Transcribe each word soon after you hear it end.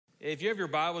If you have your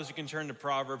Bibles, you can turn to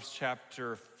Proverbs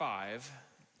chapter 5.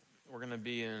 We're going to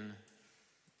be in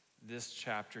this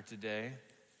chapter today.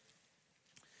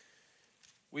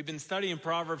 We've been studying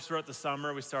Proverbs throughout the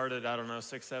summer. We started,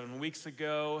 6-7 weeks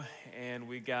ago, and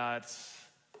we got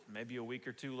maybe a week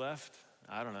or two left.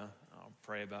 I don't know. I'll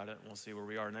pray about it, and we'll see where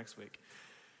we are next week.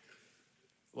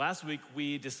 Last week,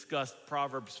 we discussed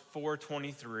Proverbs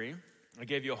 4:23. I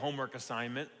gave you a homework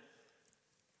assignment.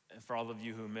 And for all of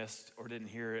you who missed or didn't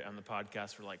hear it on the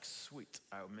podcast, we're like, sweet,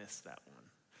 I missed that one.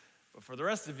 But for the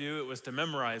rest of you, it was to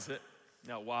memorize it,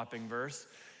 that whopping verse.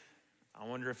 I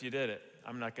wonder if you did it.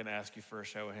 I'm not going to ask you for a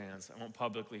show of hands. I won't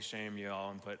publicly shame you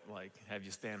all and have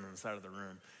you stand on the side of the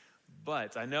room.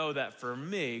 But I know that for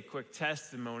me, quick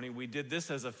testimony, we did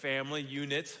this as a family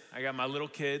unit. I got my little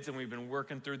kids, and we've been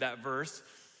working through that verse.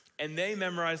 And they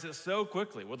memorized it so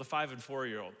quickly. Well, the 5 and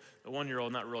 4-year-old. The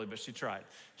 1-year-old, not really, but she tried.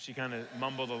 She kind of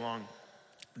mumbled along.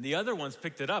 The other ones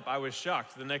picked it up. I was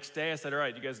shocked. The next day, I said, all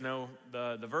right, you guys know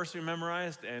the verse we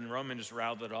memorized? And Roman just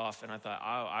rattled it off. And I thought,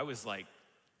 I was like,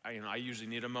 I usually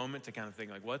need a moment to kind of think,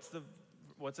 like, what's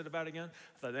it about again?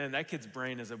 I thought, man, that kid's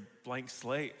brain is a blank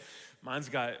slate. Mine's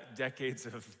got decades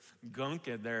of gunk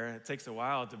in there. It takes a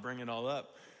while to bring it all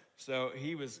up. So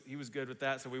he was good with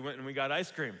that. So we went and we got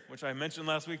ice cream, which I mentioned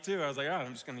last week too. I was like,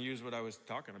 I'm just going to use what I was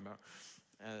talking about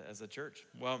as a church.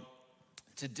 Well,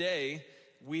 today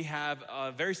we have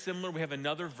very similar. We have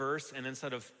another verse, and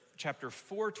instead of chapter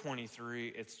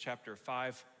 4:23, it's chapter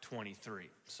 5:23.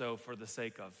 So for the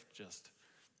sake of just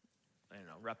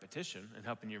repetition and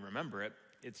helping you remember it,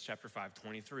 it's chapter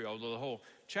 5:23. Although the whole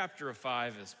chapter of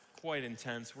 5 is quite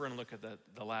intense, we're going to look at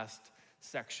the last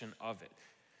section of it.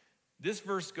 This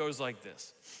verse goes like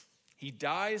this. He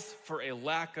dies for a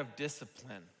lack of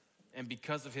discipline, and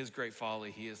because of his great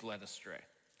folly, he is led astray.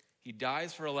 He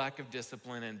dies for a lack of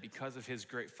discipline, and because of his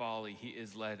great folly, he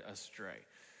is led astray.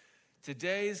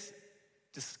 Today's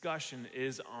discussion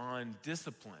is on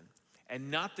discipline, and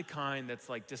not the kind that's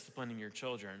like disciplining your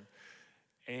children,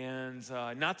 and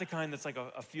not the kind that's like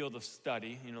a field of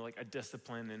study, like a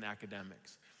discipline in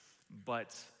academics,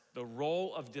 but the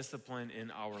role of discipline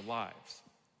in our lives.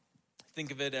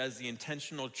 Think of it as the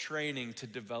intentional training to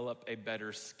develop a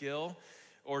better skill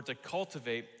or to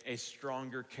cultivate a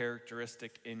stronger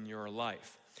characteristic in your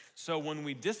life. So when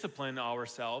we discipline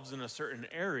ourselves in a certain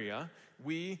area,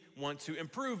 we want to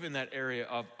improve in that area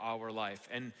of our life.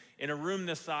 And in a room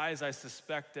this size, I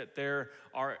suspect that there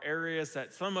are areas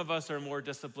that some of us are more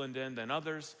disciplined in than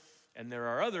others. And there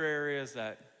are other areas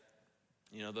that,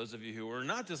 those of you who are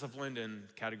not disciplined in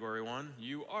category 1,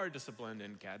 you are disciplined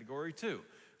in category 2.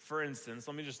 For instance,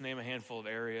 let me just name a handful of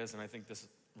areas, and I think this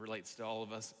relates to all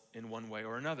of us in one way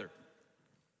or another.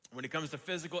 When it comes to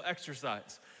physical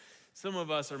exercise, some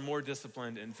of us are more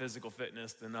disciplined in physical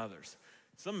fitness than others.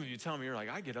 Some of you tell me, you're like,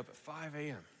 I get up at 5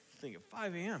 a.m. Think at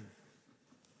 5 a.m.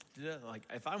 Like,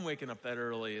 if I'm waking up that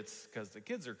early, it's because the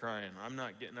kids are crying. I'm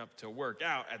not getting up to work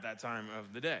out at that time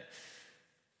of the day.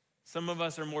 Some of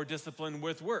us are more disciplined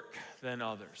with work than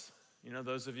others.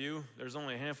 Those of you, there's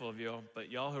only a handful of you,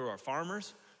 but y'all who are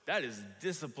farmers, that is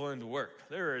disciplined work.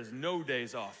 There is no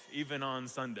days off, even on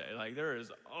Sunday. Like, there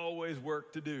is always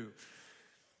work to do.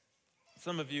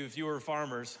 Some of you, if you were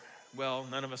farmers, well,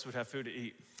 none of us would have food to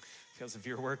eat because of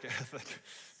your work ethic.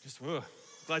 Just,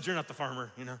 glad you're not the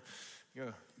farmer,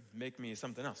 You make me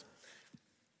something else.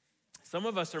 Some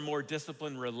of us are more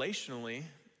disciplined relationally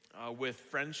with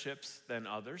friendships than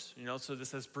others. So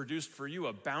this has produced for you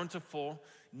a bountiful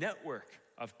network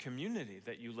of community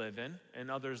that you live in,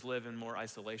 and others live in more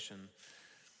isolation.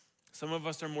 Some of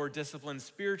us are more disciplined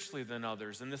spiritually than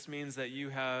others, and this means that you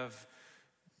have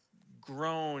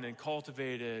grown and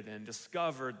cultivated and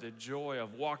discovered the joy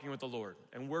of walking with the Lord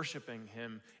and worshiping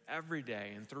him every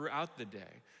day and throughout the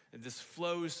day. This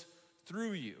flows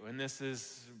through you, and this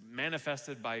is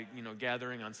manifested by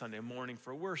gathering on Sunday morning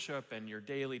for worship and your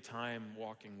daily time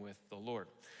walking with the Lord.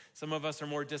 Some of us are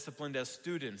more disciplined as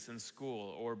students in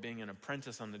school or being an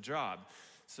apprentice on the job,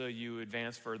 so you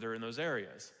advance further in those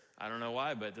areas. I don't know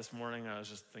why, but this morning I was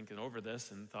just thinking over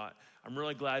this and thought, I'm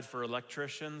really glad for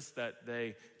electricians that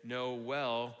they know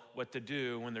well what to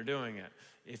do when they're doing it.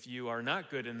 If you are not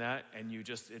good in that and you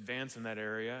just advance in that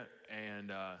area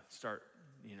and start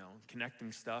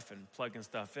connecting stuff and plugging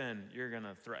stuff in, you're going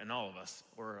to threaten all of us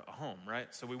or a home,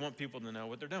 right? So we want people to know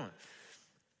what they're doing.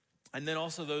 And then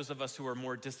also those of us who are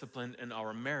more disciplined in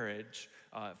our marriage,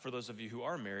 for those of you who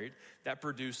are married, that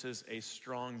produces a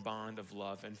strong bond of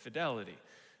love and fidelity.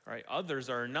 Right? Others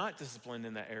are not disciplined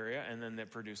in that area, and then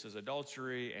that produces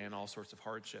adultery and all sorts of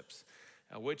hardships,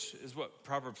 which is what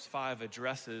Proverbs 5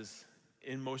 addresses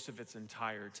in most of its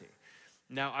entirety.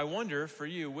 Now, I wonder for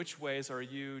you, which ways are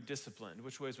you disciplined?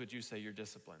 Which ways would you say you're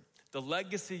disciplined? The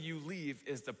legacy you leave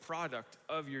is the product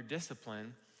of your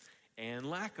discipline and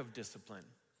lack of discipline.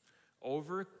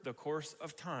 Over the course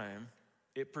of time,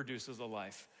 it produces a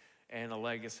life and a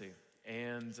legacy.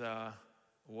 And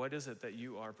what is it that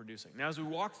you are producing? Now, as we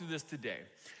walk through this today,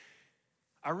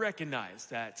 I recognize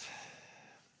that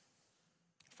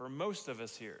for most of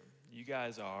us here, you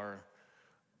guys are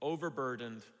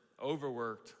overburdened,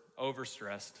 overworked,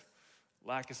 overstressed,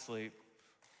 lack of sleep,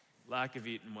 lack of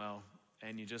eating well,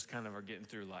 and you just kind of are getting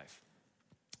through life.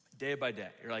 Day by day,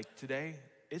 you're like, today,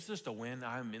 it's just a win,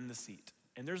 I'm in the seat.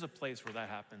 And there's a place where that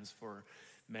happens for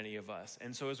many of us.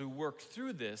 And so as we work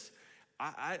through this,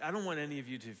 I don't want any of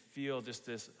you to feel just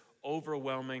this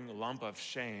overwhelming lump of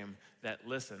shame that,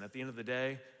 listen, at the end of the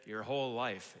day, your whole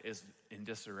life is in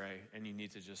disarray and you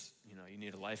need to just, you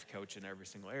need a life coach in every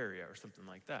single area or something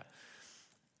like that.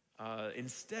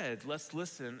 Instead, let's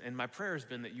listen, and my prayer has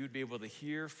been that you would be able to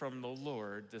hear from the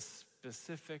Lord the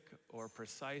specific or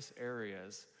precise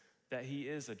areas that he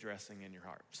is addressing in your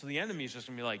heart. So the enemy is just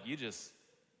going to be like, you just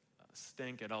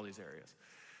stink at all these areas.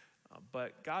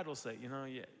 But God will say,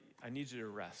 yeah, I need you to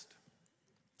rest.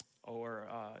 Or,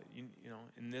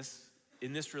 in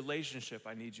this relationship,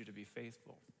 I need you to be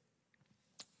faithful.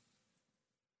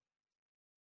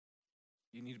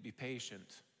 You need to be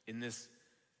patient in this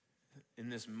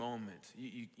moment.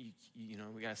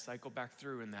 We got to cycle back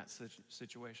through in that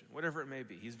situation, whatever it may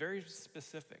be. He's very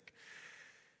specific.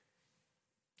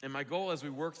 And my goal as we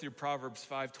work through Proverbs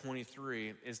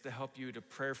 5:23 is to help you to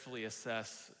prayerfully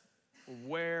assess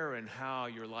where and how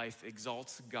your life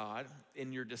exalts God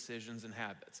in your decisions and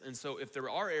habits. And so if there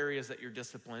are areas that you're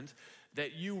disciplined,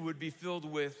 that you would be filled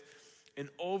with an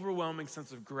overwhelming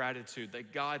sense of gratitude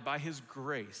that God, by his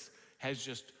grace, has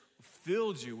just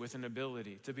filled you with an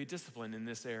ability to be disciplined in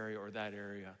this area or that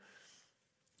area.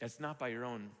 It's not by your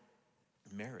own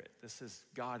merit. This is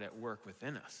God at work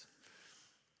within us.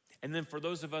 And then for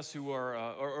those of us who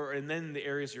are, and then the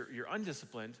areas you're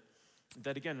undisciplined,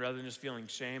 that again, rather than just feeling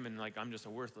shame and like I'm just a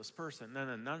worthless person,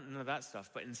 none of that stuff,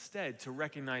 but instead to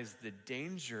recognize the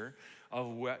danger of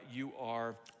what you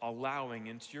are allowing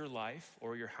into your life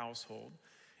or your household,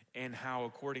 and how,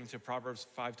 according to Proverbs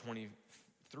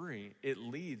 5:23, it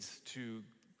leads to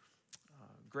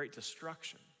great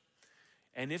destruction.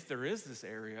 And if there is this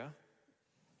area,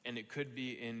 and it could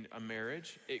be in a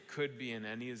marriage, it could be in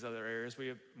any of these other areas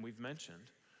we've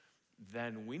mentioned,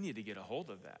 then we need to get a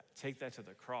hold of that. Take that to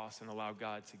the cross and allow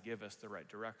God to give us the right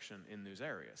direction in those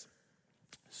areas.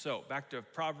 So back to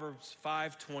Proverbs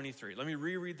 5:23. Let me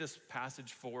reread this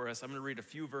passage for us. I'm going to read a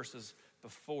few verses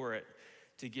before it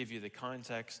to give you the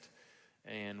context,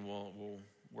 and we'll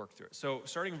work through it. So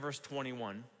starting in verse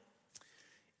 21,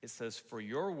 it says, "For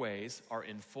your ways are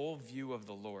in full view of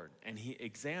the Lord, and he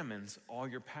examines all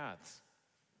your paths.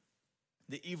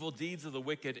 The evil deeds of the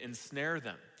wicked ensnare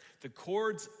them. The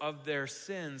cords of their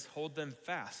sins hold them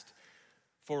fast.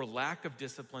 For lack of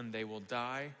discipline, they will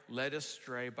die, led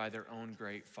astray by their own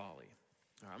great folly."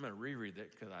 All right, I'm going to reread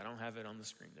it because I don't have it on the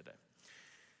screen today.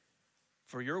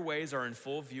 "For your ways are in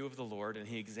full view of the Lord, and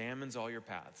he examines all your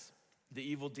paths. The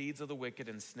evil deeds of the wicked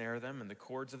ensnare them, and the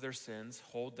cords of their sins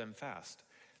hold them fast.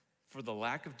 For the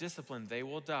lack of discipline, they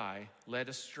will die, led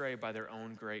astray by their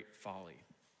own great folly."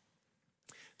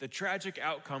 The tragic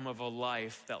outcome of a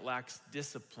life that lacks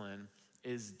discipline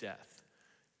is death.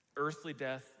 Earthly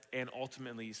death and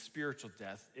ultimately spiritual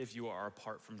death if you are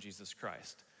apart from Jesus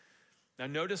Christ. Now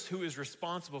notice who is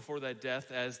responsible for that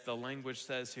death, as the language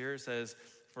says here. It says,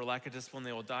 for lack of discipline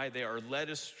they will die. They are led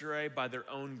astray by their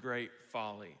own great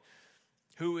folly.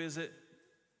 Who is it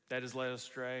that is led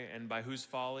astray, and by whose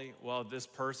folly? Well, this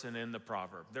person in the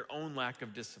proverb, their own lack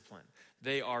of discipline.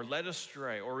 They are led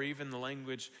astray, or even the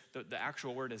language, the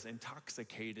actual word is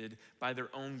intoxicated by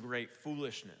their own great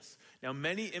foolishness. Now,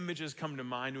 many images come to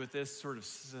mind with this sort of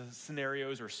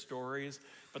scenarios or stories,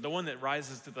 but the one that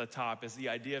rises to the top is the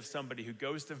idea of somebody who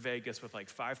goes to Vegas with like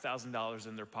 $5,000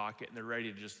 in their pocket and they're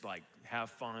ready to just like have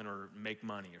fun or make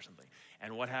money or something.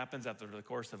 And what happens after the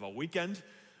course of a weekend?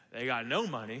 They got no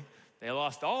money. They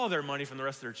lost all of their money from the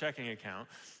rest of their checking account.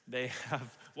 They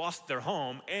have lost their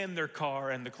home and their car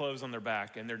and the clothes on their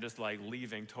back, and they're just like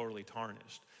leaving totally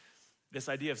tarnished. This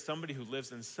idea of somebody who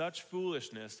lives in such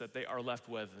foolishness that they are left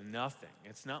with nothing.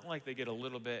 It's not like they get a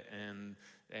little bit and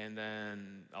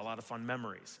then a lot of fun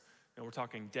memories. And we're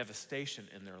talking devastation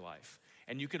in their life.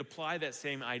 And you could apply that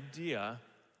same idea,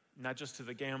 not just to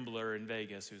the gambler in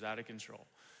Vegas who's out of control,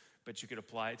 but you could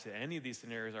apply it to any of these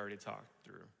scenarios I already talked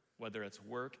through. Whether it's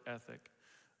work ethic,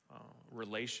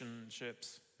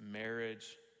 relationships,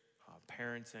 marriage,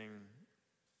 parenting,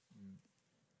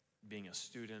 being a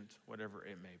student, whatever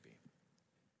it may be.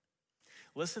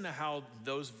 Listen to how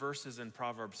those verses in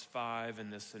Proverbs 5 in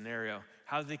this scenario,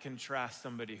 how they contrast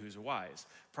somebody who's wise.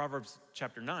 Proverbs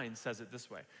chapter 9 says it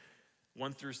this way.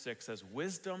 1-6 says,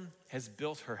 wisdom has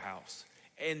built her house,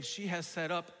 and she has set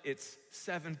up its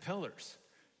 7 pillars.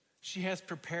 She has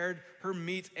prepared her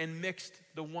meat and mixed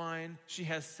the wine. She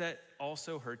has set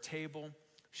also her table.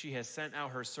 She has sent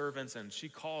out her servants, and she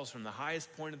calls from the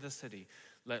highest point of the city,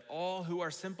 let all who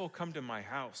are simple come to my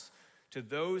house. To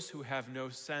those who have no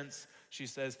sense, she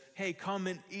says, hey, come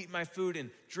and eat my food and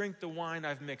drink the wine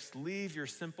I've mixed. Leave your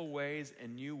simple ways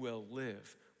and you will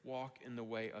live. Walk in the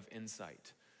way of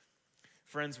insight.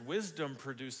 Friends, wisdom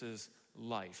produces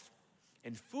life,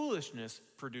 and foolishness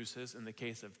produces, in the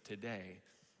case of today,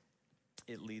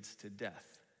 it leads to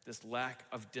death, this lack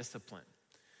of discipline.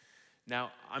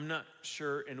 Now, I'm not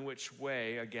sure in which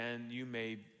way, again, you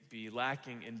may be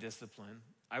lacking in discipline.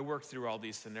 I work through all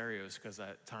these scenarios because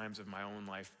at times of my own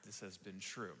life, this has been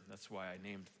true. That's why I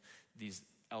named these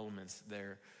elements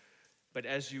there. But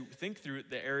as you think through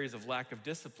the areas of lack of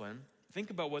discipline, think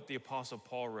about what the Apostle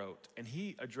Paul wrote, and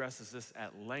he addresses this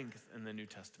at length in the New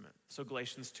Testament. So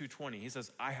Galatians 2:20, he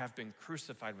says, I have been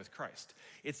crucified with Christ.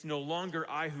 It's no longer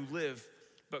I who live,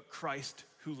 but Christ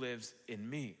who lives in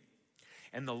me.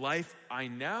 And the life I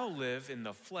now live in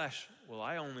the flesh, well,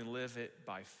 I only live it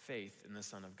by faith in the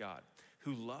Son of God,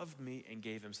 who loved me and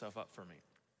gave himself up for me.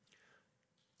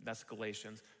 That's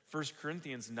Galatians. 1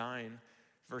 Corinthians 9,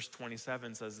 verse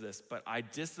 27 says this, but I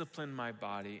discipline my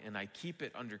body and I keep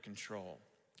it under control.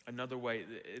 Another way,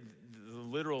 the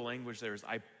literal language there is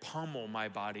I pummel my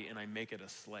body and I make it a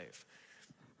slave.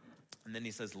 And then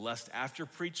he says, lest after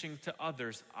preaching to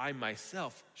others, I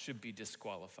myself should be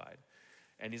disqualified.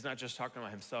 And he's not just talking about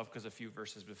himself, because a few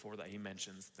verses before that he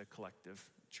mentions the collective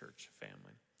church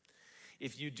family.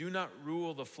 If you do not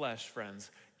rule the flesh,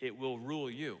 friends, it will rule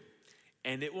you.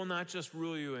 And it will not just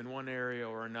rule you in one area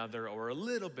or another or a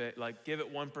little bit, like give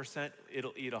it 1%,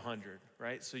 it'll eat 100,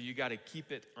 right? So you got to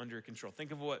keep it under control.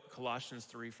 Think of what Colossians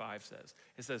 3:5 says.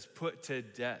 It says, put to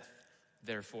death,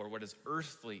 therefore, what is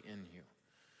earthly in you,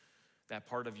 that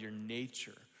part of your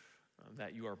nature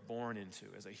that you are born into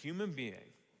as a human being.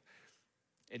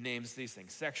 It names these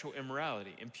things: sexual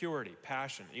immorality, impurity,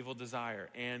 passion, evil desire,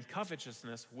 and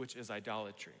covetousness, which is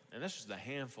idolatry. And that's just a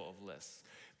handful of lists.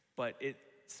 But it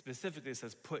specifically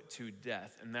says put to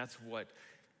death, and that's what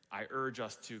I urge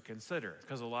us to consider.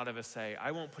 Because a lot of us say,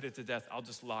 I won't put it to death, I'll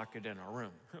just lock it in our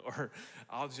room. Or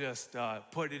I'll just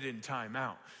put it in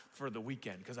timeout for the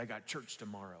weekend because I got church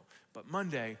tomorrow. But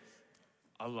Monday,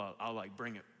 I'll like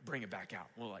bring it back out.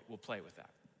 We'll play with that.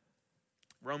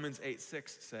 Romans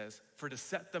 8:6 says, for to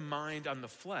set the mind on the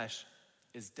flesh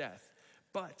is death,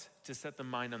 but to set the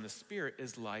mind on the spirit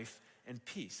is life and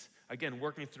peace. Again,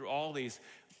 working through all these,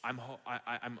 I'm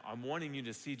wanting you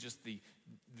to see just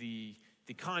the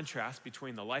contrast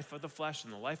between the life of the flesh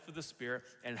and the life of the spirit,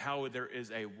 and how there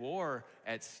is a war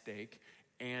at stake,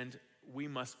 and we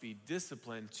must be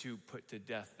disciplined to put to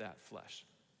death that flesh.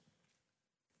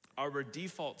 Our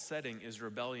default setting is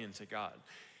rebellion to God.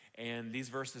 And these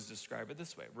verses describe it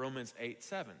this way. Romans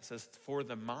 8:7 says, for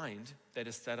the mind that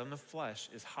is set on the flesh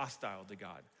is hostile to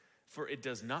God, for it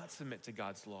does not submit to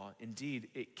God's law. Indeed,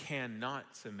 it cannot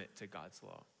submit to God's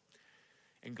law.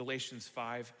 In Galatians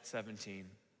 5:17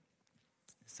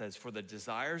 says, for the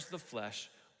desires of the flesh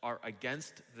are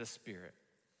against the spirit,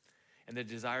 and the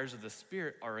desires of the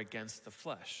spirit are against the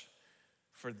flesh.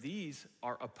 For these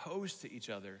are opposed to each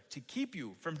other to keep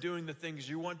you from doing the things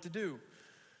you want to do.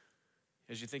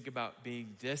 As you think about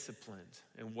being disciplined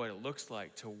and what it looks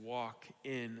like to walk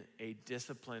in a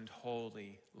disciplined,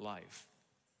 holy life.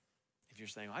 If you're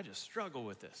saying, I just struggle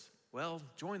with this, well,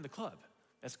 join the club.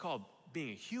 That's called being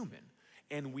a human.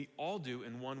 And we all do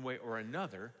in one way or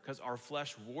another, because our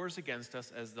flesh wars against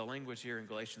us, as the language here in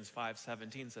Galatians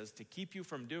 5:17 says, to keep you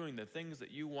from doing the things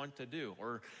that you want to do.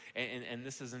 And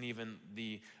this isn't even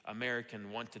the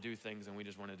American want to do things and we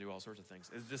just want to do all sorts of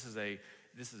things. This is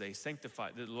a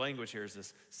sanctified, the language here is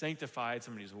this sanctified,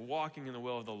 somebody who's walking in the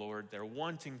will of the Lord. They're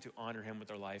wanting to honor him with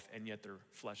their life, and yet their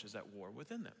flesh is at war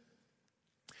within them.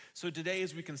 So today,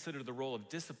 as we consider the role of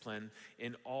discipline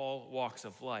in all walks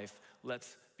of life,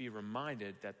 let's be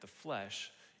reminded that the flesh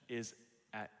is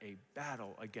at a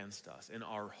battle against us in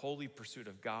our holy pursuit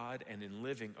of God and in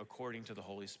living according to the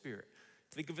Holy Spirit.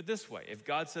 Think of it this way. If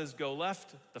God says go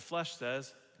left, the flesh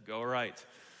says go right.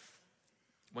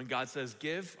 When God says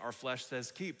give, our flesh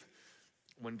says keep.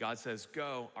 When God says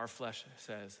go, our flesh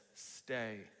says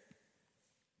stay.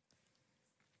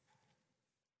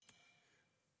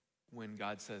 When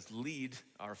God says lead,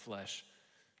 our flesh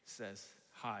says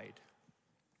hide.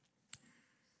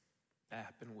 That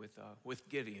happened with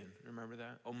Gideon. Remember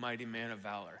that? Oh, mighty man of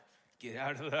valor. Get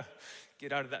out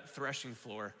of that threshing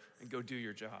floor and go do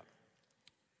your job.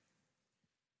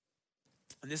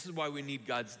 And this is why we need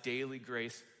God's daily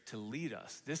grace to lead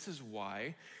us. This is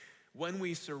why when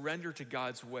we surrender to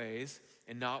God's ways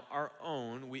and not our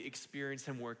own, we experience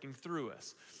him working through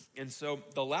us. And so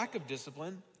the lack of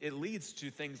discipline, it leads to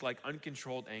things like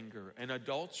uncontrolled anger and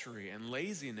adultery and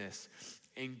laziness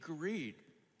and greed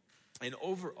and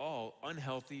overall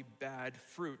unhealthy, bad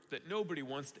fruit that nobody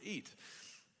wants to eat.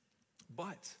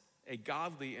 But a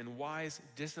godly and wise,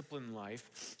 disciplined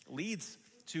life leads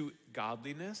to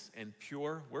godliness and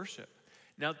pure worship.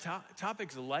 Now,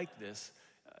 topics like this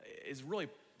is really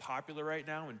popular right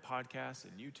now in podcasts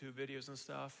and YouTube videos and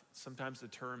stuff. Sometimes the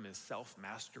term is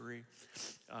self-mastery.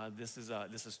 This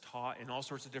is taught in all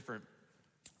sorts of different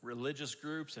religious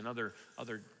groups and other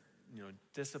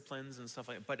disciplines and stuff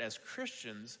like that. But as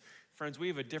Christians, friends, we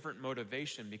have a different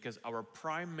motivation because our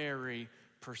primary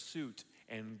pursuit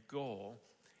and goal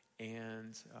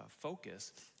and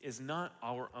focus is not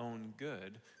our own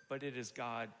good, but it is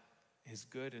God, his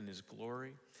good and his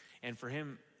glory. And for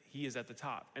him, he is at the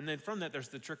top. And then from that, there's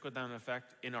the trickle-down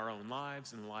effect in our own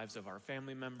lives, in the lives of our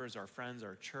family members, our friends,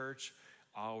 our church,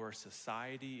 our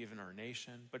society, even our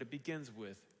nation. But it begins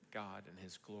with God and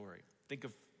his glory. Think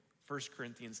of 1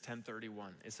 Corinthians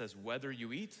 10:31. It says, whether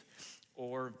you eat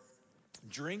or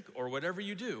drink or whatever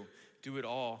you do it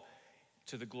all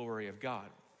to the glory of God.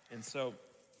 And so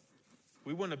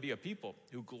we want to be a people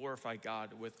who glorify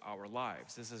God with our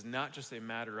lives. This is not just a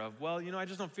matter of, I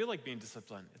just don't feel like being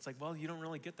disciplined. It's like, you don't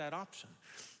really get that option.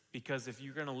 Because if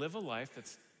you're going to live a life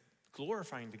that's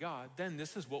glorifying to God, then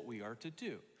this is what we are to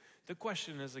do. The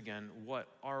question is, again, what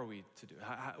are we to do?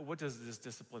 What does this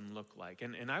discipline look like?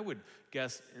 And I would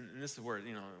guess, and this is where,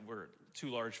 we're too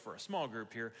large for a small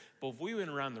group here, but if we went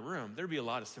around the room, there'd be a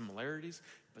lot of similarities,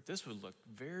 but this would look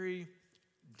very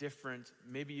different,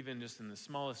 maybe even just in the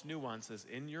smallest nuances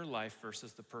in your life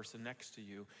versus the person next to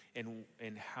you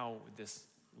and how this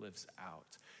lives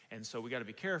out. And so we got to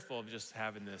be careful of just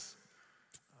having this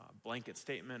blanket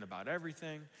statement about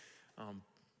everything.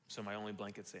 So my only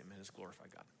blanket statement is glorify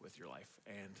God with your life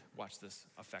and watch this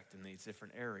effect in these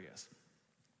different areas.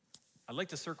 I'd like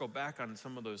to circle back on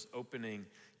some of those opening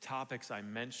topics I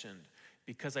mentioned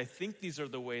because I think these are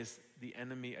the ways the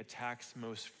enemy attacks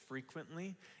most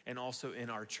frequently and also in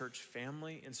our church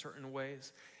family in certain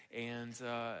ways. And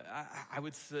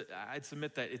I'd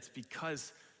submit that it's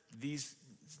because these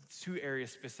two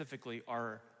areas specifically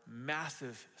are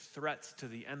massive threats to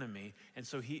the enemy. And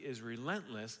so he is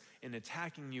relentless in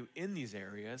attacking you in these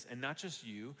areas, and not just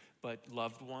you, but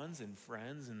loved ones and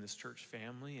friends in this church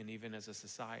family and even as a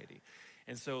society.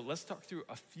 And so let's talk through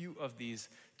a few of these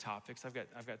topics. I've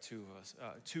got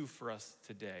two for us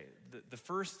today. The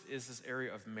first is this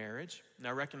area of marriage. Now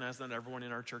I recognize not everyone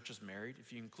in our church is married.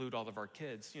 If you include all of our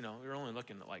kids, we're only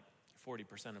looking at like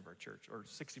 40% of our church, or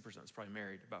 60% is probably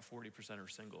married, about 40% are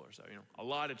single or so. A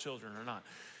lot of children are not.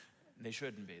 They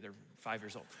shouldn't be. They're 5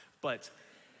 years old. But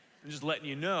I'm just letting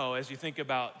you know, as you think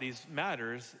about these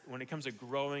matters, when it comes to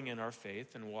growing in our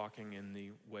faith and walking in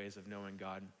the ways of knowing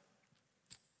God,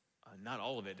 not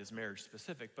all of it is marriage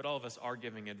specific, but all of us are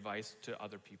giving advice to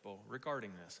other people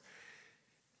regarding this.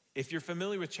 If you're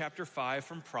familiar with chapter 5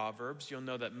 from Proverbs, you'll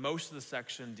know that most of the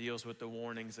section deals with the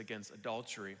warnings against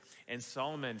adultery. And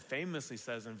Solomon famously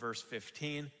says in verse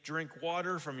 15, drink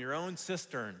water from your own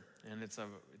cistern. And it's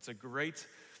a great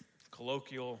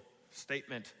colloquial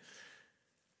statement.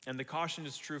 And the caution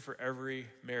is true for every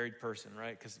married person,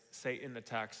 right? Because Satan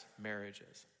attacks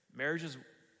marriages.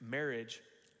 Marriage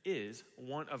is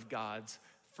one of God's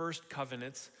first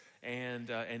covenants and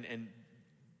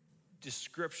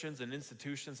descriptions and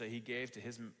institutions that he gave to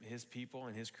his people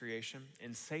and his creation.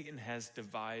 And Satan has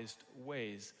devised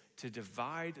ways to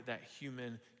divide that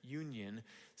human union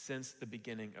since the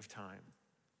beginning of time.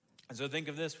 And so think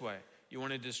of this way. You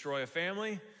want to destroy a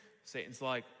family? Satan's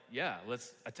like, yeah,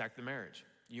 let's attack the marriage.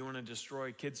 You want to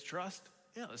destroy kids' trust?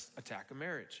 Yeah, let's attack a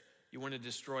marriage. You want to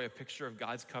destroy a picture of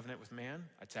God's covenant with man?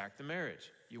 Attack the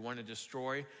marriage. You want to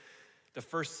destroy the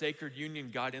first sacred union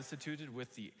God instituted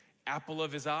with the apple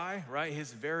of his eye, right?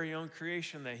 His very own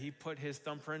creation that he put his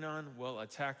thumbprint on? Well,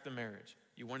 attack the marriage.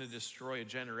 You want to destroy a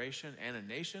generation and a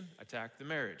nation? Attack the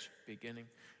marriage,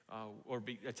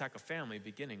 attack a family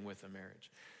beginning with a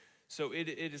marriage. So it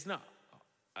is not,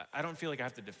 I don't feel like I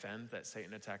have to defend that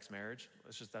Satan attacks marriage.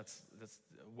 It's just that's the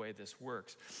way this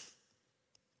works.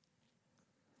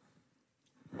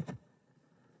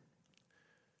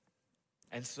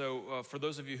 And so for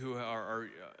those of you who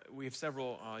we have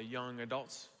several young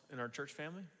adults in our church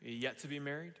family, yet to be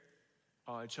married.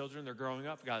 children, they're growing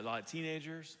up, got a lot of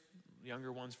teenagers,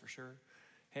 younger ones for sure.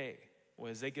 Hey,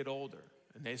 well, as they get older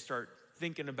and they start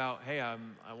thinking about, hey, I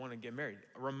want to get married,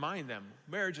 remind them,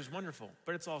 marriage is wonderful,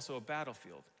 but it's also a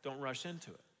battlefield. Don't rush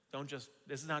into it.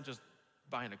 This is not just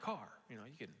buying a car. You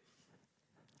can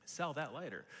sell that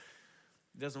later.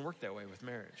 It doesn't work that way with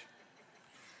marriage.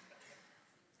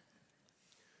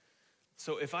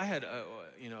 So if I had a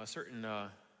certain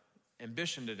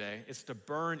ambition today, it's to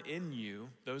burn in you,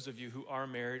 those of you who are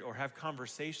married or have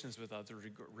conversations with others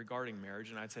regarding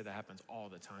marriage, and I'd say that happens all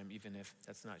the time, even if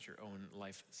that's not your own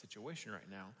life situation right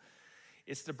now.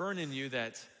 It's to burn in you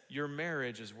that your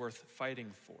marriage is worth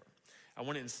fighting for. I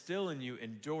want to instill in you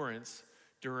endurance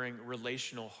during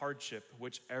relational hardship,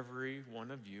 which every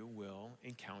one of you will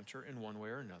encounter in one way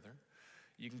or another.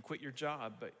 You can quit your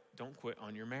job, but don't quit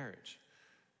on your marriage.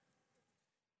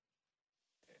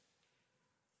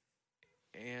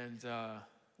 And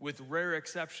with rare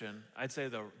exception, I'd say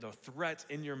the threat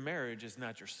in your marriage is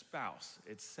not your spouse.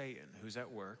 It's Satan, who's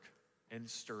at work and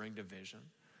stirring division.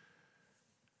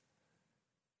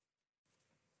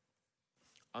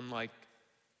 Unlike,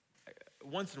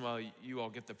 once in a while, you all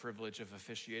get the privilege of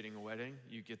officiating a wedding.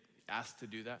 You get asked to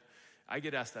do that. I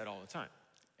get asked that all the time.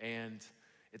 And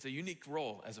it's a unique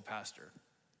role as a pastor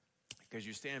because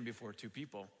you stand before two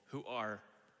people who are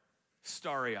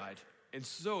starry-eyed and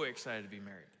so excited to be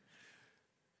married.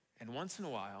 And once in a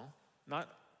while,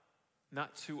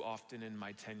 not too often in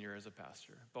my tenure as a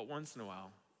pastor, but once in a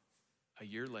while, a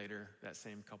year later, that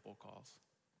same couple calls.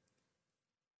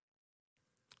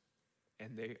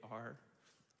 And they are,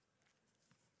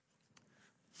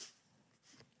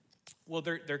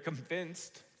 they're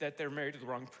convinced that they're married to the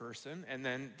wrong person, and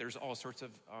then there's all sorts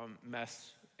of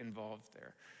mess involved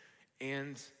there.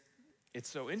 And it's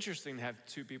so interesting to have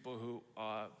two people who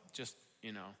just,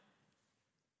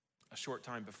 a short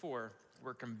time before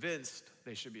were convinced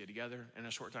they should be together, and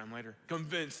a short time later,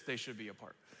 convinced they should be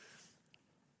apart.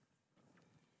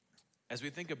 As we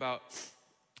think about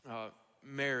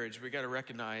marriage, we got to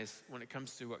recognize when it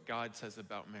comes to what God says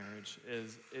about marriage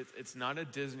is it's not a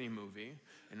Disney movie,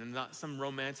 and not some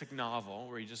romantic novel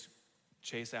where you just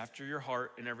chase after your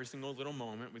heart in every single little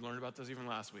moment. We learned about this even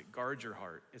last week. Guard your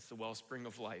heart. It's the wellspring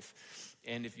of life.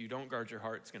 And if you don't guard your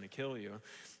heart, it's going to kill you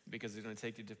because it's going to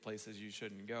take you to places you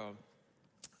shouldn't go.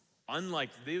 Unlike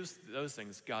those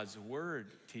things, God's word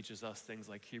teaches us things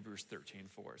like Hebrews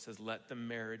 13:4. It says, let the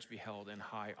marriage be held in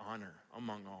high honor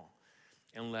among all,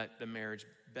 and let the marriage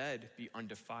bed be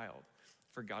undefiled,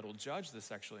 for God will judge the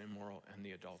sexually immoral and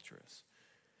the adulterous.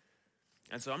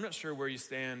 And so I'm not sure where you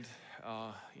stand,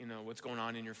 what's going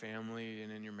on in your family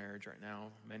and in your marriage right now.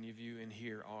 Many of you in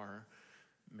here are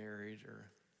married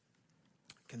or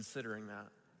considering that.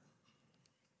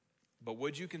 But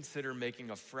would you consider making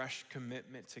a fresh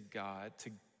commitment to God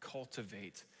to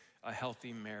cultivate a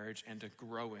healthy marriage and to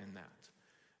grow in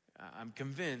that? I'm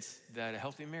convinced that a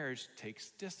healthy marriage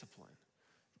takes discipline.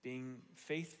 Being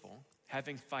faithful,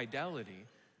 having fidelity,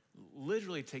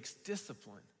 literally takes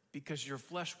discipline because your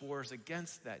flesh wars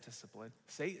against that discipline.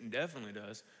 Satan definitely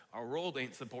does. Our world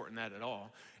ain't supporting that at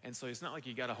all. And so it's not like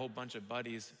you got a whole bunch of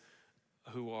buddies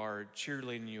who are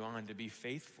cheerleading you on to be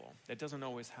faithful. That doesn't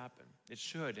always happen. It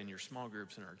should in your small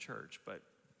groups in our church, but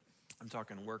I'm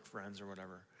talking work friends or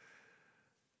whatever.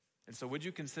 And so would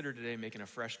you consider today making a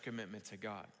fresh commitment to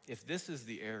God? If this is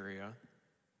the area,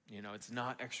 it's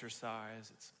not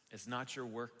exercise, it's not your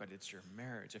work, but it's your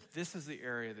marriage. If this is the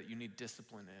area that you need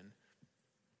discipline in,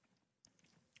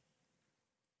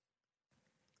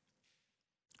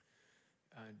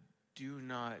 do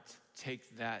not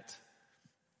take that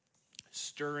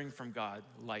stirring from God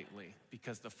lightly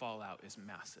because the fallout is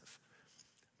massive.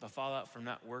 The fallout from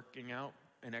not working out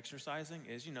and exercising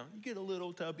is, you get a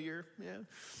little tubbier, yeah.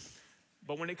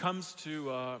 But when it comes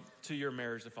to your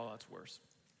marriage, the fallout's worse.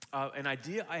 An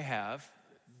idea I have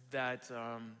that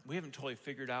we haven't totally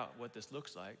figured out what this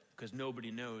looks like because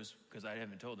nobody knows because I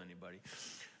haven't told anybody.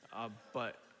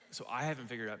 So I haven't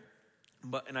figured out.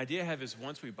 But an idea I have is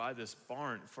once we buy this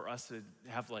barn for us to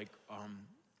have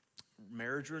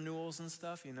marriage renewals and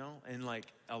stuff, and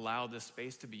allow this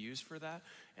space to be used for that.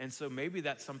 And so maybe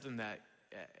that's something that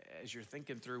as you're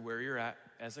thinking through where you're at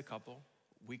as a couple,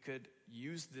 we could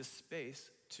use this space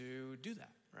to do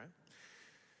that, right?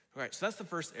 All right, so that's the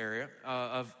first area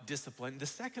of discipline. The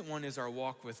second one is our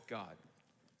walk with God.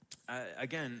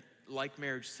 Again, like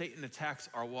marriage, Satan attacks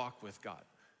our walk with God.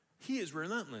 He is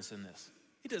relentless in this.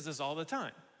 He does this all the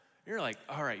time. You're like,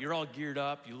 all right, you're all geared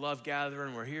up. You love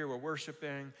gathering. We're here. We're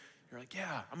worshiping. You're like,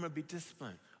 yeah, I'm going to be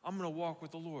disciplined. I'm going to walk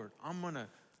with the Lord. I'm going to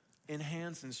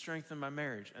enhance and strengthen my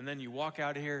marriage. And then you walk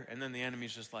out of here, and then the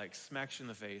enemy's just like smacks you in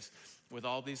the face with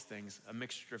all these things, a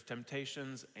mixture of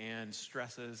temptations and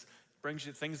stresses, brings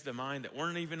you things to mind that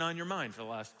weren't even on your mind for the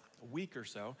last week or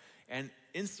so, and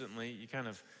instantly you kind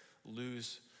of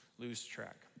lose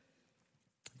track.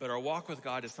 But our walk with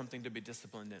God is something to be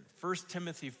disciplined in. 1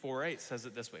 Timothy 4:8 says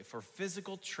it this way: for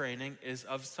physical training is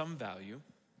of some value.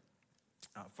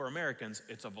 For Americans,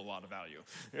 it's of a lot of value.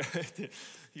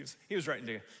 he was writing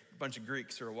to a bunch of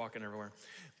Greeks who are walking everywhere.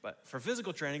 But for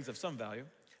physical training is of some value,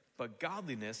 but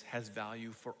godliness has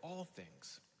value for all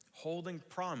things, holding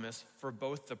promise for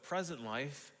both the present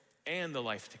life and the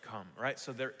life to come, right?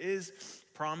 So there is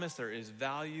promise, there is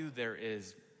value, there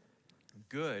is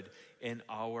good in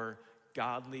our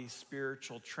godly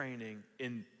spiritual training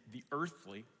in the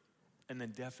earthly, and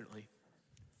then definitely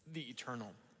the eternal.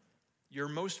 Your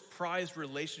most prized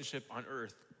relationship on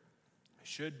earth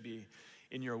should be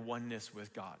in your oneness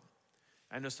with God.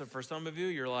 I know for some of you,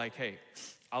 you're like, hey,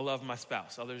 I love my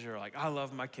spouse. Others are like, I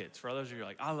love my kids. For others, you're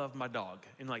like, I love my dog.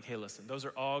 And like, hey, listen, those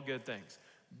are all good things.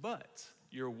 But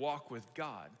your walk with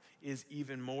God is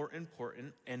even more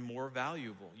important and more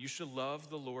valuable. You should love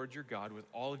the Lord your God with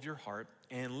all of your heart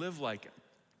and live like him.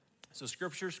 So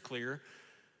scripture's clear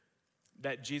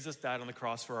that Jesus died on the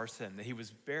cross for our sin, that he was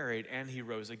buried and he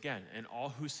rose again. And all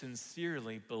who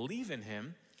sincerely believe in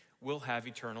him will have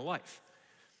eternal life.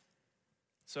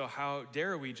 So how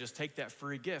dare we just take that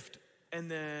free gift and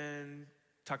then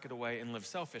tuck it away and live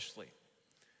selfishly?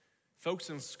 Folks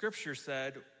in scripture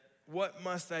said, what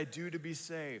must I do to be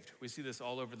saved? We see this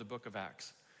all over the book of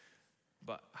Acts.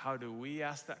 But how do we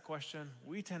ask that question?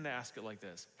 We tend to ask it like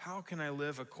this: how can I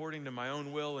live according to my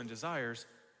own will and desires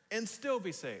and still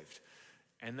be saved?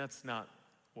 And that's not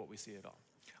what we see at all.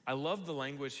 I love the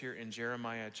language here in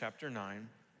Jeremiah chapter 9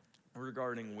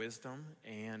 regarding wisdom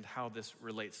and how this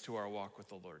relates to our walk with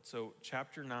the Lord. So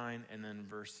chapter 9 and then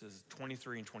verses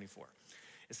 23 and 24.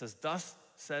 It says, thus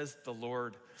says the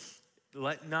Lord,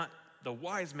 let not the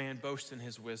wise man boast in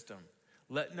his wisdom.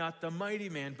 Let not the mighty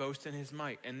man boast in his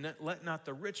might, and let not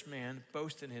the rich man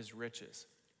boast in his riches.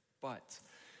 But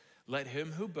let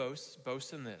him who boasts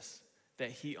boast in this,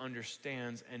 that he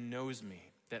understands and knows me,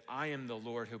 that I am the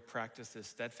Lord who practices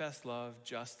steadfast love,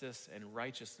 justice, and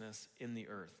righteousness in the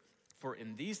earth. For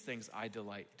in these things I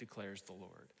delight, declares the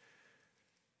Lord.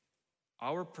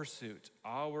 Our pursuit,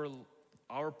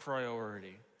 our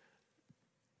priority,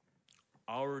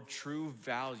 our true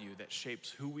value that shapes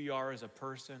who we are as a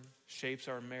person, shapes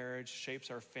our marriage, shapes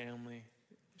our family,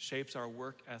 shapes our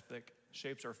work ethic,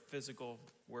 shapes our physical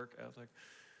work ethic,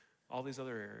 all these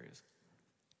other areas,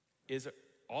 is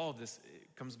all of this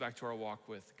comes back to our walk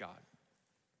with God.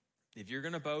 If you're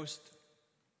going to boast,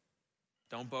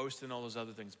 don't boast in all those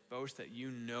other things. Boast that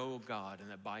you know God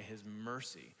and that by his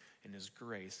mercy and his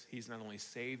grace, he's not only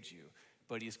saved you,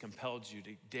 but he's compelled you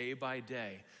to day by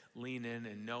day lean in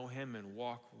and know him and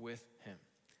walk with him.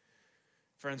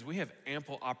 Friends, we have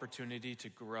ample opportunity to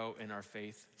grow in our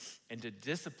faith and to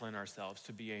discipline ourselves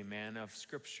to be a man of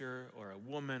scripture or a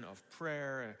woman of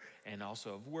prayer and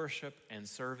also of worship and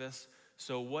service.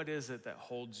 So what is it that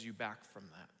holds you back from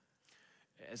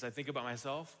that? As I think about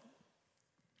myself,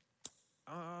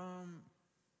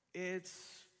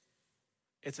 it's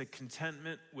a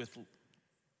contentment with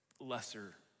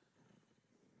lesser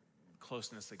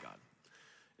closeness to God.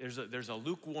 There's a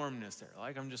lukewarmness there.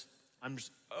 Like I'm just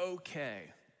okay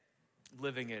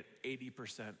living at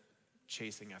 80%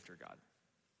 chasing after God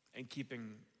and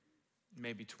keeping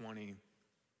maybe 20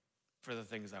 for the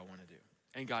things I want to do.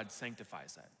 And God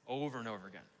sanctifies that over and over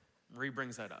again.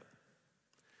 Re-brings that up.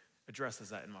 Addresses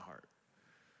that in my heart.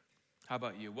 How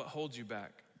about you? What holds you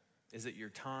back? Is it your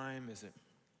time? Is it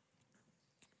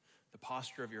the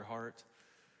posture of your heart?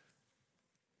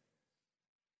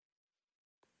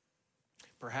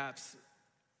 Perhaps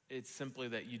it's simply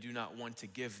that you do not want to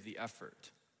give the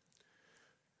effort.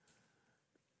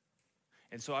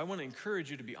 And so I want to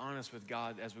encourage you to be honest with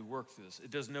God as we work through this.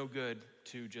 It does no good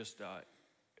to just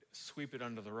sweep it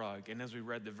under the rug. And as we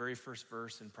read the very first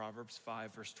verse in Proverbs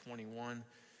 5, verse 21, it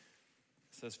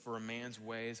says, for a man's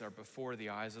ways are before the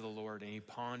eyes of the Lord, and he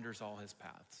ponders all his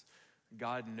paths.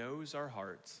 God knows our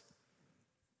hearts.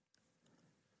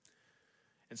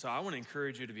 And so I want to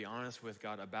encourage you to be honest with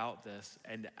God about this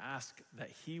and to ask that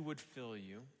he would fill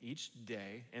you each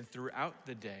day and throughout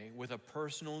the day with a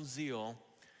personal zeal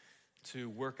to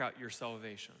work out your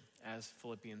salvation, as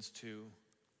Philippians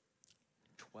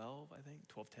 2:12, I think,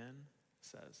 12:10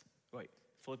 says.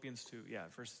 Philippians 2,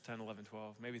 verses 10, 11,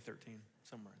 12, maybe 13,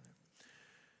 somewhere in there.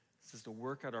 It says to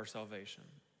work out our salvation.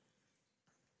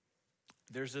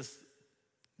 There's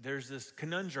there's this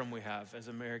conundrum we have as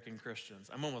American Christians.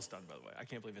 I'm almost done, by the way. I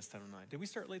can't believe it's 10:09. Did we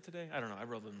start late today? I don't know. I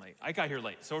rolled in late. I got here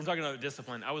late. So we're talking about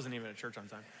discipline. I wasn't even at church on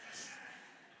time.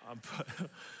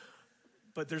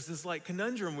 But there's this like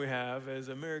conundrum we have as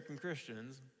American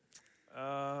Christians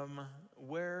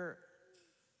where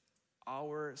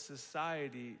our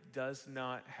society does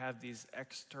not have these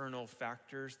external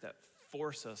factors that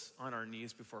force us on our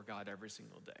knees before God every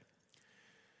single day.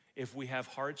 If we have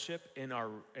hardship in our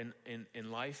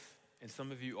in life, and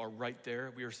some of you are right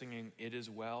there, we are singing "It Is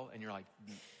Well," and you're like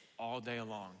all day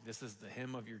long. This is the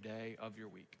hymn of your day, of your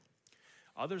week.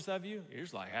 Others of you, you're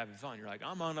just like having fun. You're like,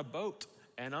 I'm on a boat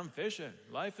and I'm fishing.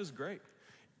 Life is great,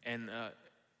 and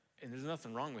there's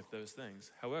nothing wrong with those things.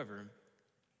 However,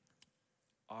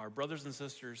 our brothers and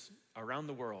sisters around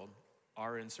the world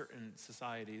are in certain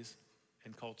societies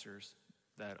and cultures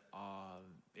that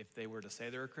if they were to say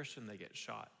they're a Christian, they get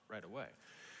shot right away.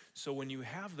 So when you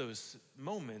have those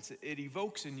moments, it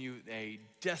evokes in you a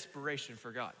desperation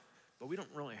for God. But we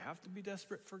don't really have to be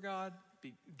desperate for God,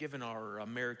 given our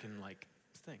American-like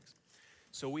things.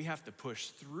 So we have to push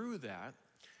through that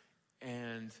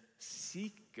and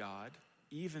seek God,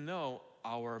 even though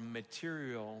our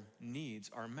material needs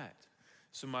are met.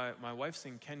 So my wife's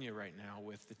in Kenya right now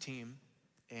with the team,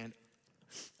 and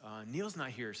Neil's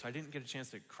not here, so I didn't get a chance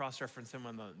to cross-reference him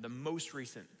on the most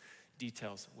recent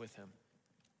details with him.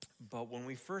 But when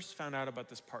we first found out about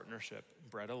this partnership,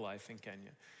 Bread of Life in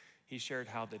Kenya, he shared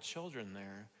how the children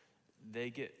there, they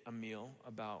get a meal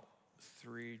about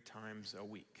 3 times a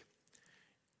week.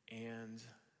 And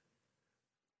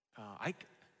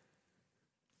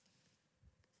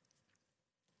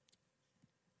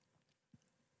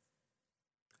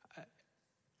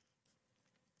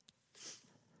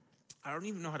I don't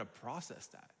even know how to process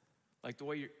that. Like the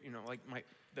way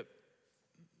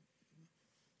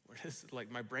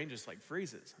my brain just like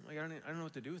freezes. I'm like, I don't know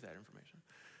what to do with that information.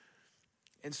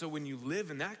 And so when you live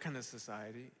in that kind of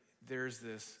society, there's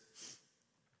this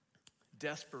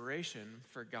desperation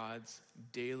for God's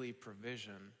daily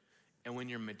provision. And when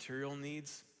your material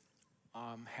needs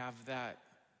have that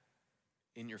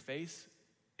in your face,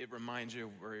 it reminds you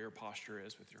of where your posture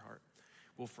is with your heart.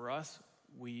 Well, for us,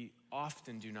 we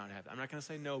often do not have that. I'm not going to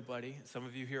say nobody. Some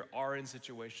of you here are in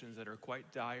situations that are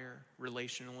quite dire,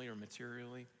 relationally or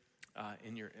materially,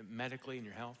 medically in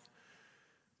your health.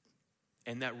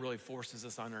 And that really forces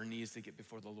us on our knees to get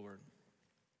before the Lord.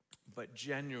 But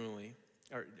generally,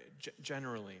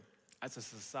 as a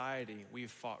society,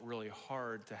 we've fought really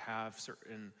hard to have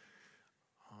certain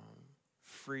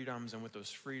freedoms, and with those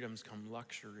freedoms come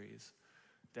luxuries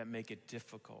that make it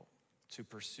difficult to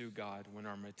pursue God when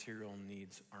our material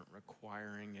needs aren't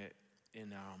requiring it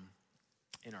in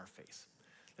our face.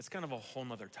 That's kind of a whole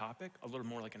nother topic, a little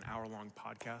more like an hour-long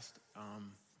podcast.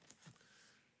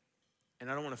 And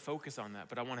I don't want to focus on that,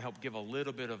 but I want to help give a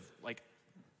little bit of like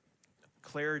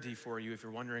clarity for you if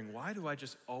you're wondering, why do I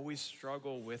just always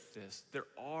struggle with this? There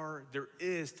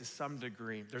is to some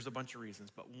degree, there's a bunch of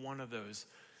reasons, but one of those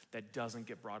that doesn't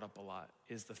get brought up a lot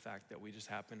is the fact that we just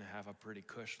happen to have a pretty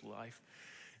cush life.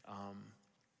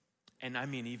 And I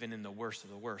mean, even in the worst of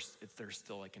the worst, there's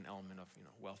still like an element of,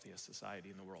 wealthiest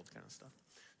society in the world kind of stuff.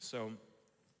 So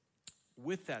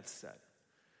with that said,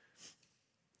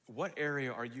 what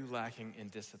area are you lacking in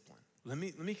discipline? Let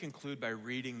me conclude by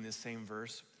reading this same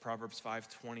verse, Proverbs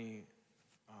 5:23.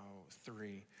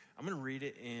 I'm going to read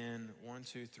it in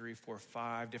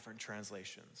 5 different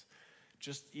translations.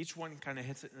 Just each one kind of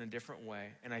hits it in a different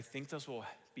way, and I think this will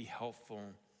be helpful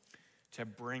to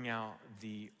bring out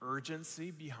the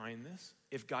urgency behind this.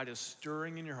 If God is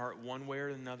stirring in your heart one way or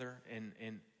another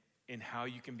in how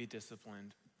you can be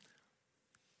disciplined,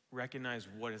 recognize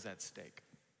what is at stake.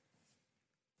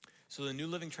 So the New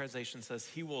Living Translation says,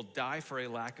 he will die for a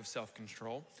lack of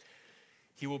self-control.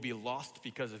 He will be lost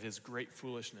because of his great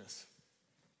foolishness.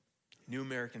 New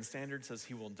American Standard says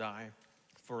he will die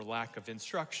for lack of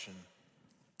instruction.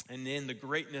 And in the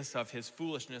greatness of his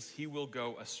foolishness, he will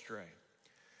go astray.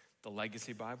 The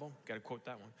Legacy Bible, got to quote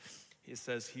that one. It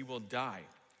says he will die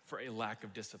for a lack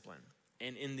of discipline.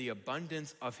 And in the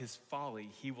abundance of his folly,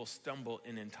 he will stumble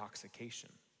in intoxication.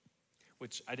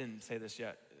 Which I didn't say this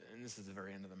yet, and this is the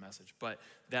very end of the message, but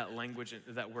that language,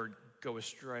 that word go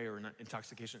astray or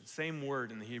intoxication, same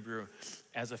word in the Hebrew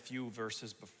as a few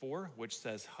verses before, which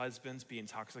says husbands be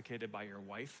intoxicated by your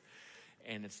wife.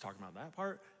 And it's talking about that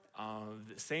part.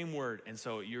 The same word, and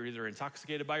so you're either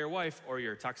intoxicated by your wife or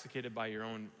you're intoxicated by your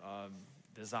own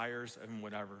desires and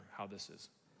whatever, how this is.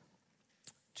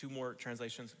 2 more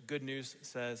translations. Good News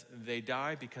says, they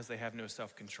die because they have no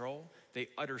self-control. They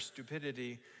utter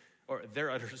stupidity, or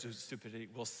their utter stupidity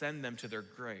will send them to their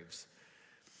graves.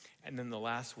 And then the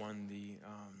last one, the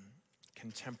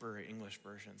contemporary English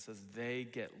version says, they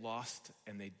get lost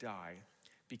and they die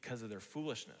because of their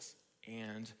foolishness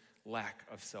and lack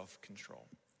of self-control.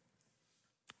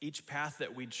 Each path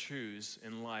that we choose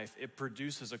in life, it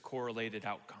produces a correlated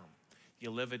outcome. You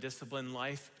live a disciplined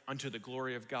life unto the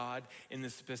glory of God in the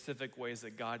specific ways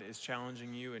that God is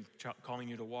challenging you and calling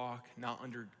you to walk, not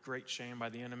under great shame by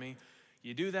the enemy.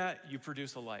 You do that, you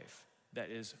produce a life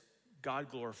that is God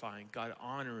glorifying, God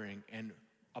honoring, and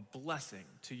a blessing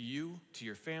to you, to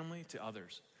your family, to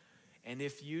others. And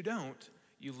if you don't,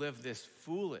 you live this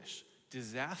foolish,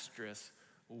 disastrous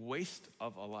waste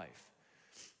of a life.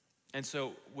 And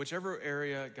so whichever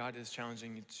area God is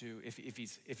challenging you to,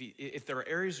 if there are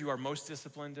areas you are most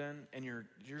disciplined in and you're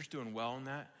just doing well in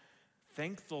that,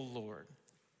 thank the Lord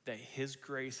that his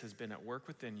grace has been at work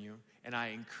within you. And I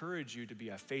encourage you to be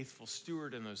a faithful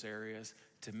steward in those areas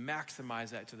to maximize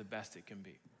that to the best it can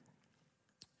be.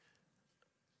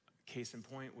 Case in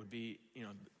point would be,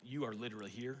 you are literally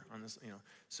here on this,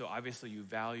 so obviously you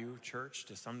value church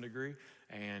to some degree,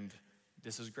 and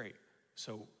this is great.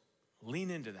 So lean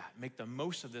into that. Make the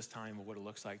most of this time of what it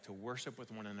looks like to worship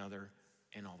with one another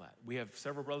and all that. We have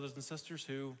several brothers and sisters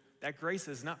who that grace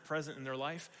is not present in their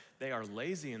life. They are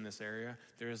lazy in this area.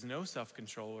 There is no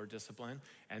self-control or discipline,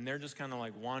 and they're just kind of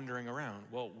like wandering around.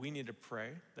 Well, we need to pray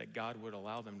that God would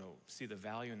allow them to see the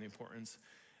value and the importance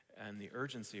and the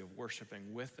urgency of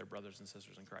worshiping with their brothers and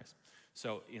sisters in Christ.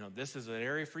 So, this is an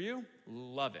area for you.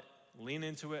 Love it. Lean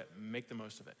into it, make the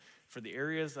most of it. For the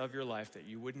areas of your life that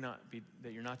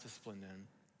you're not disciplined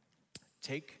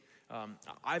in,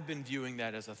 I've been viewing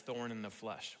that as a thorn in the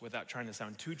flesh without trying to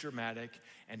sound too dramatic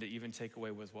and to even take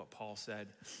away with what Paul said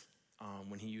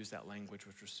when he used that language,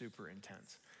 which was super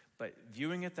intense. But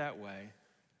viewing it that way,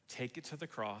 take it to the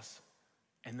cross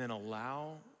and then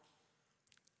allow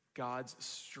God's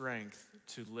strength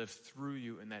to live through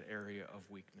you in that area of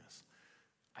weakness.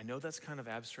 I know that's kind of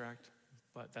abstract,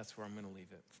 but that's where I'm going to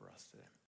leave it for us today.